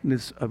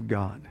likeness of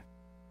God.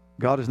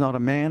 God is not a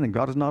man and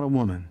God is not a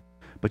woman,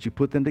 but you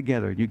put them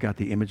together, you got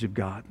the image of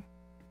God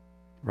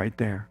right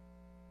there.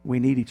 We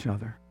need each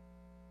other.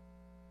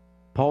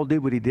 Paul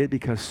did what he did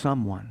because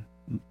someone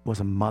was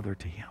a mother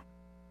to him.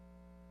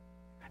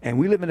 And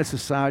we live in a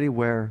society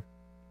where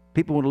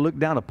people want to look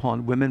down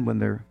upon women when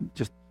they're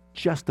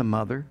just a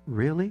mother.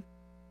 Really?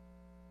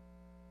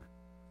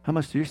 How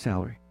much is your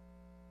salary?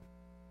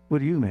 What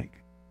do you make?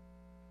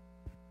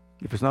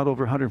 If it's not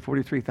over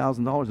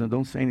 $143,000, then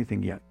don't say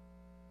anything yet.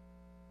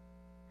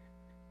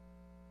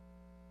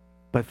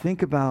 But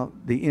think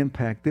about the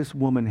impact this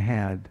woman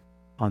had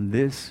on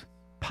this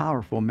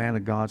powerful man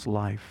of God's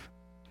life.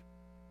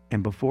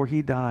 And before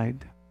he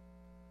died,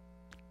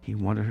 he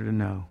wanted her to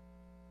know,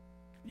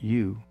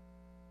 you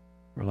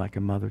were like a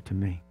mother to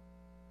me.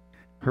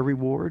 Her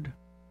reward?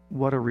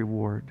 What a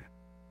reward.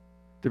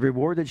 The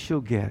reward that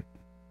she'll get,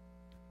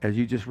 as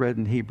you just read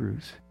in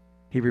Hebrews,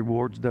 He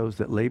rewards those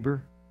that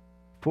labor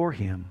for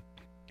Him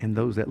and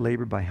those that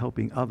labor by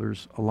helping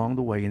others along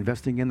the way,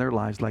 investing in their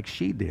lives like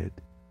she did.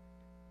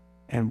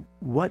 And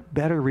what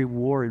better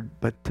reward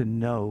but to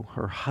know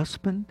her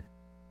husband,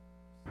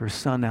 her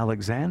son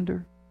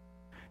Alexander,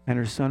 and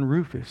her son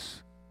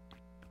Rufus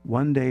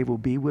one day will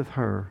be with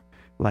her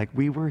like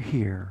we were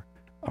here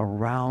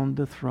around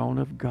the throne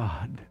of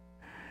God.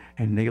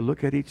 And they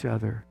look at each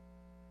other.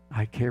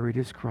 I carried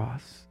his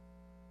cross.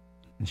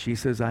 And she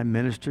says, I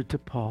ministered to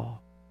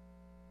Paul.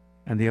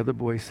 And the other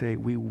boys say,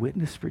 we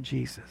witnessed for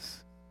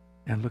Jesus.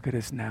 And look at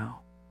us now,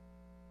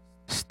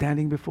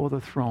 standing before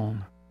the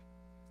throne,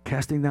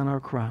 casting down our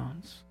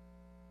crowns.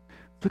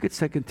 Look at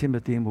 2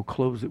 Timothy, and we'll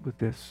close it with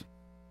this.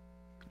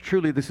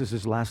 Truly, this is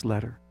his last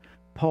letter.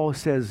 Paul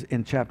says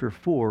in chapter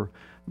 4,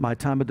 my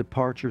time of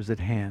departure is at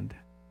hand.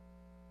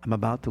 I'm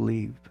about to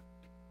leave.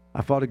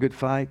 I fought a good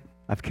fight.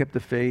 I've kept the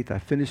faith. I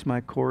finished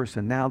my course.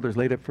 And now there's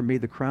laid up for me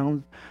the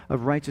crown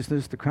of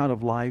righteousness, the crown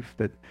of life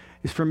that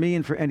is for me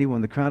and for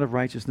anyone, the crown of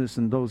righteousness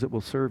and those that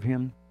will serve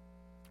him.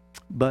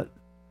 But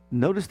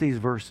notice these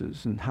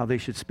verses and how they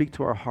should speak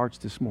to our hearts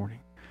this morning.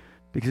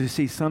 Because you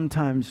see,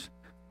 sometimes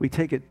we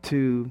take it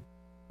to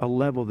a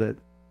level that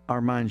our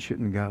mind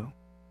shouldn't go.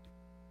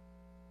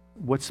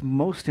 What's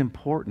most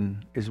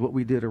important is what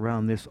we did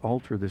around this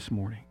altar this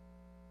morning.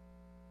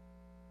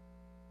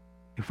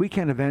 If we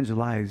can't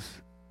evangelize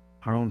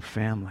our own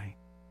family,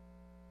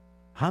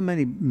 how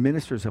many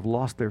ministers have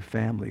lost their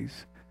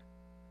families?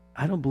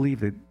 I don't believe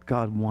that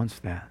God wants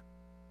that.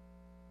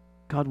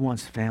 God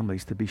wants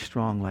families to be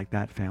strong like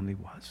that family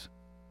was.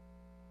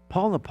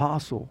 Paul, an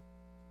apostle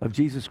of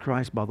Jesus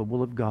Christ by the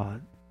will of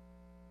God,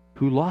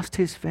 who lost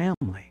his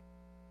family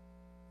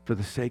for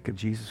the sake of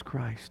Jesus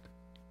Christ.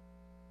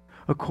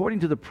 According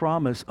to the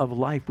promise of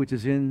life which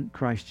is in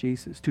Christ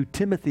Jesus, to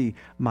Timothy,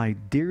 my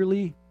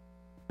dearly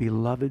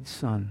beloved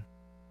son.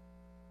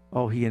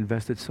 Oh, he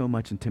invested so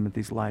much in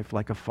Timothy's life,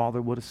 like a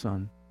father would a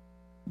son.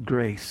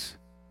 Grace,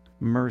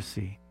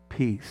 mercy,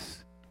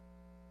 peace.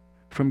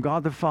 From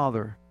God the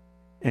Father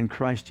and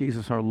Christ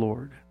Jesus our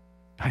Lord,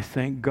 I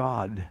thank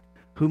God,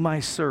 whom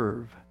I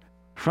serve,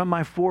 from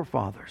my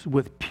forefathers,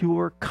 with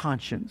pure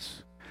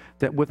conscience,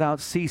 that without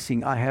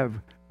ceasing I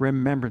have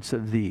remembrance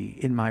of thee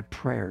in my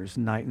prayers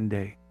night and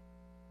day,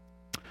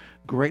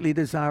 greatly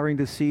desiring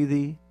to see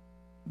thee,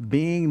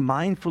 being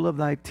mindful of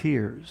thy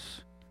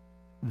tears,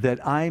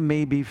 that I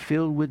may be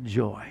filled with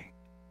joy.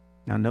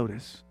 Now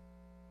notice,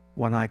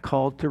 when I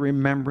call to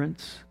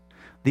remembrance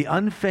the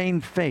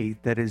unfeigned faith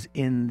that is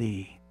in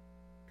thee,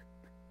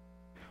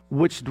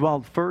 which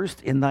dwelt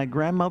first in thy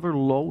grandmother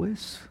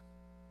Lois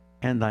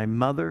and thy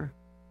mother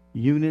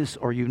Eunice,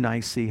 or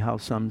Eunice, how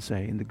some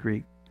say in the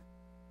Greek,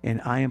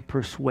 and I am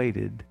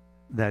persuaded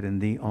that in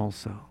thee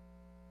also.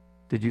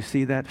 Did you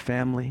see that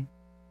family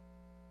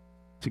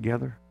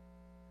together?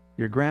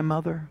 Your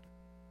grandmother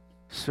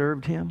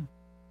served him.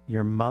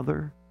 Your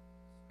mother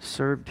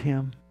served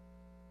him.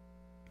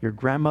 Your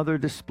grandmother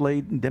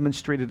displayed and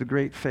demonstrated a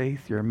great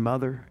faith. Your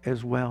mother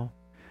as well.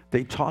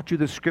 They taught you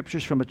the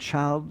scriptures from a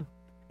child,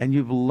 and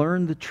you've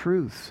learned the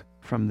truth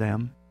from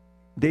them.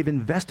 They've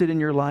invested in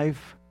your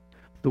life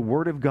the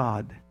Word of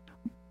God,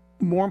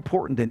 more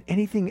important than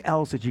anything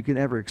else that you can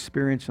ever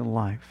experience in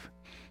life.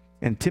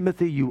 And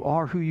Timothy, you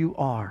are who you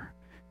are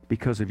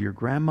because of your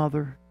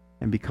grandmother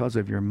and because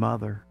of your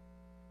mother.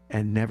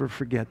 And never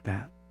forget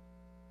that.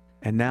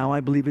 And now I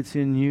believe it's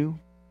in you,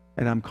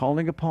 and I'm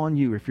calling upon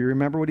you. If you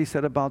remember what he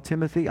said about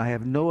Timothy, I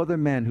have no other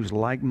man who's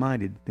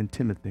like-minded than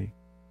Timothy,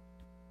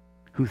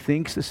 who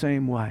thinks the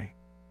same way,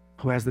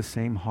 who has the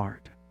same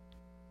heart.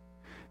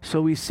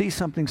 So we see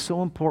something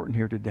so important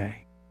here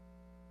today.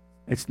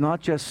 It's not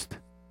just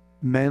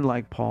men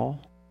like Paul.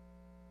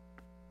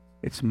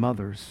 It's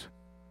mothers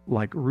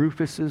like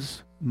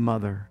Rufus's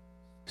mother,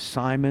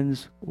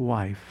 Simon's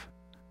wife,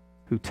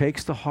 who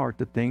takes to heart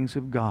the things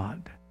of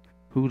God,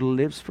 who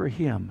lives for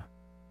him,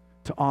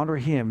 to honor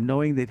him,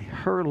 knowing that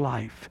her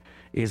life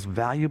is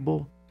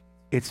valuable,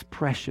 it's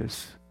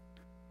precious,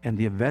 and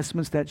the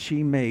investments that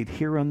she made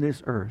here on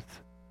this earth,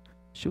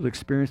 she'll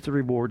experience the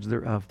rewards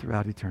thereof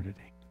throughout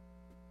eternity.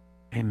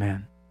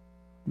 Amen.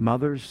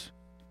 Mothers,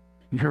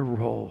 your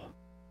role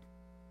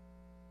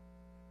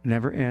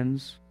never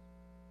ends.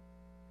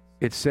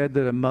 It's said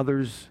that a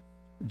mother's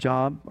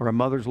job or a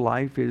mother's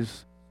life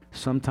is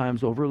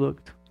sometimes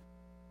overlooked,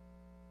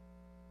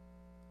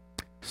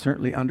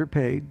 certainly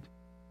underpaid,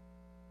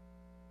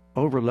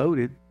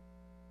 overloaded,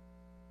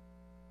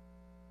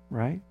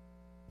 right?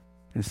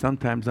 And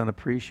sometimes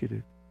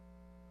unappreciated.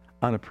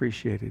 But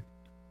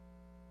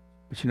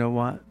you know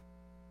what?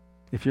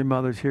 If your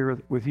mother's here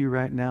with you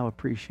right now,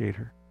 appreciate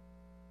her.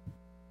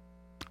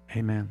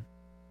 Amen.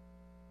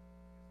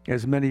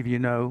 As many of you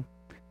know,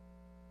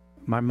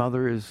 my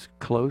mother is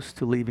close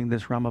to leaving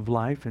this realm of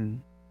life,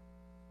 and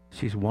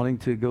she's wanting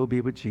to go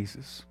be with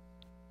Jesus.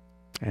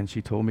 And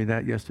she told me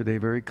that yesterday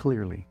very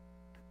clearly.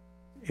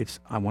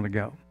 I want to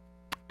go.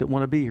 Don't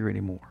want to be here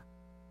anymore.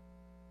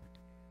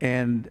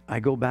 And I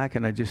go back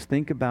and I just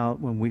think about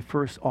when we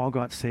first all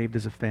got saved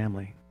as a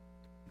family,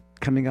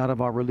 coming out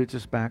of our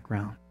religious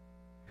background,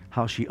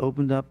 how she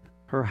opened up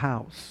her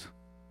house,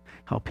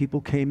 how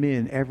people came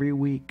in every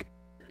week,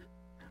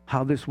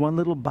 how this one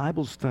little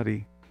Bible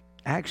study,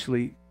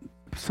 actually,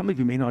 some of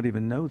you may not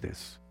even know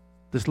this,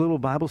 this little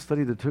Bible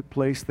study that took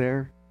place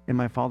there in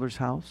my father's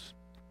house,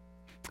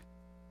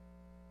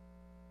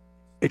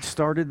 it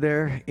started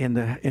there in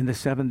the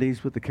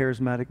 70s with the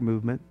charismatic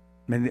movement.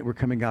 Men that were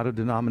coming out of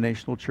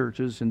denominational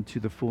churches into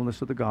the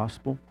fullness of the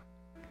gospel.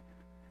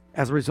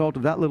 As a result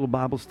of that little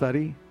Bible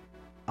study,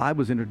 I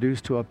was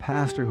introduced to a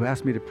pastor who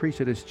asked me to preach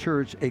at his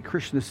church, a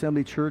Christian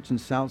Assembly church in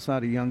south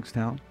side of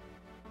Youngstown,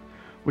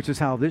 which is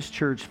how this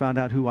church found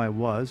out who I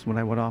was when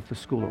I went off to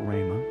school at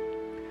Rhema.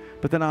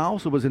 But then I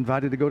also was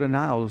invited to go to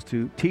Niles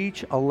to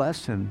teach a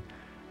lesson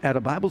at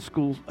a Bible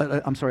school,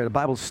 at a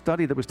Bible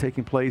study that was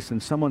taking place in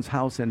someone's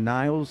house in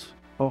Niles,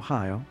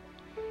 Ohio.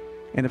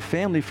 And a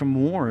family from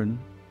Warren,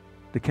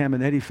 the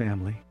Caminetti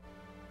family,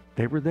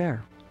 they were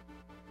there.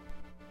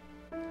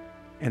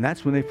 And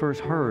that's when they first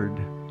heard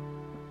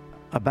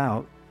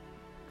about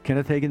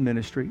Kenneth Hagin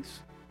Ministries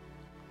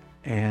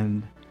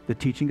and the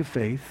teaching of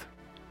faith.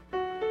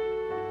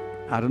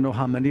 I don't know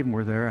how many of them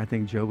were there. I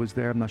think Joe was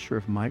there. I'm not sure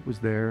if Mike was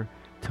there,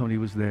 Tony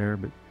was there,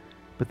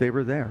 but they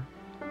were there.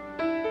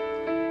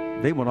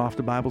 They went off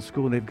to Bible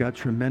school, and they've got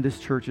tremendous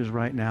churches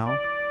right now.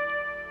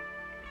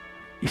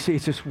 You see,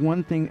 it's just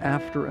one thing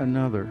after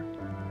another.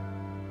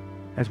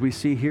 As we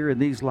see here in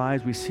these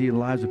lives, we see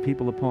lives of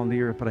people upon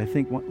the earth. But I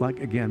think, like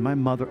again, my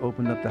mother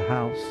opened up the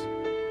house.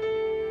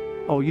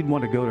 Oh, you'd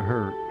want to go to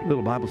her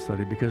little Bible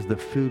study because the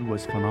food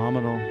was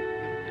phenomenal.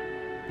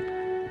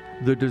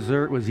 The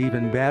dessert was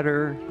even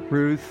better.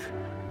 Ruth,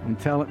 I'm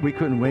telling, we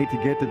couldn't wait to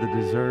get to the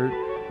dessert.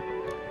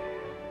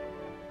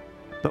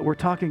 But we're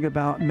talking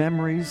about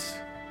memories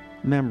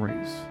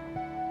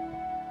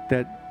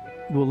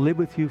that will live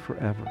with you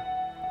forever.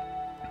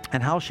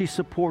 And how she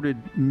supported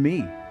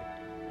me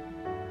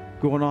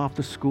going off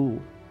to school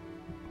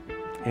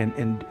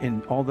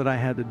and all that I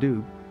had to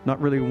do, not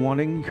really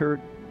wanting her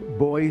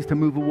boys to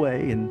move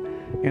away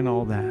and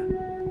all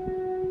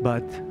that.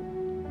 But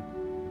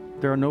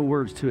there are no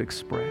words to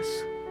express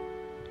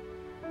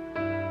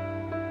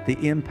the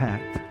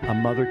impact a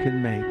mother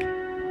can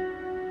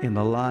make in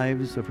the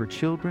lives of her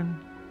children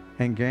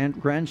and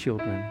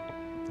grandchildren.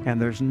 And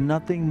there's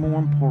nothing more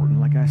important,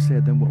 like I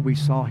said, than what we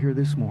saw here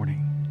this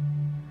morning.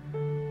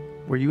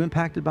 Were you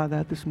impacted by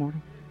that this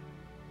morning?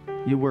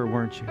 You were,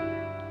 weren't you?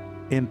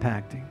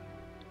 Impacting.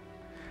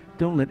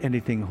 Don't let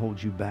anything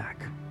hold you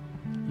back.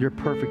 You're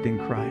perfect in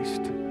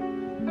Christ.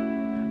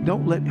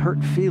 Don't let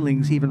hurt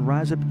feelings even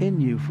rise up in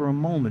you for a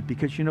moment,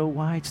 because you know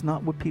why? It's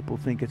not what people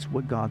think, it's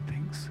what God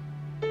thinks.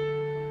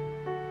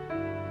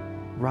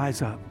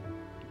 Rise up.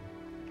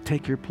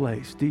 Take your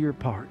place. Do your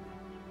part.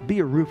 Be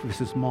a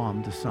Rufus's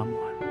mom to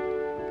someone.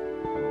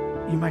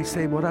 You might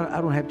say, well, I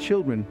don't have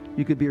children.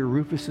 You could be a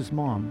Rufus's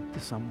mom to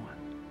someone.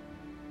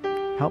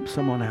 Help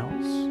someone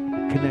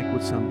else. Connect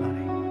with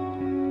somebody.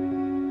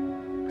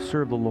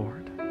 Serve the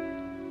Lord.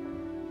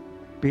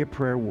 Be a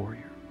prayer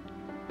warrior.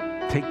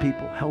 Take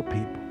people. Help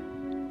people.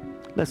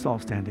 Let's all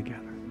stand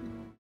together.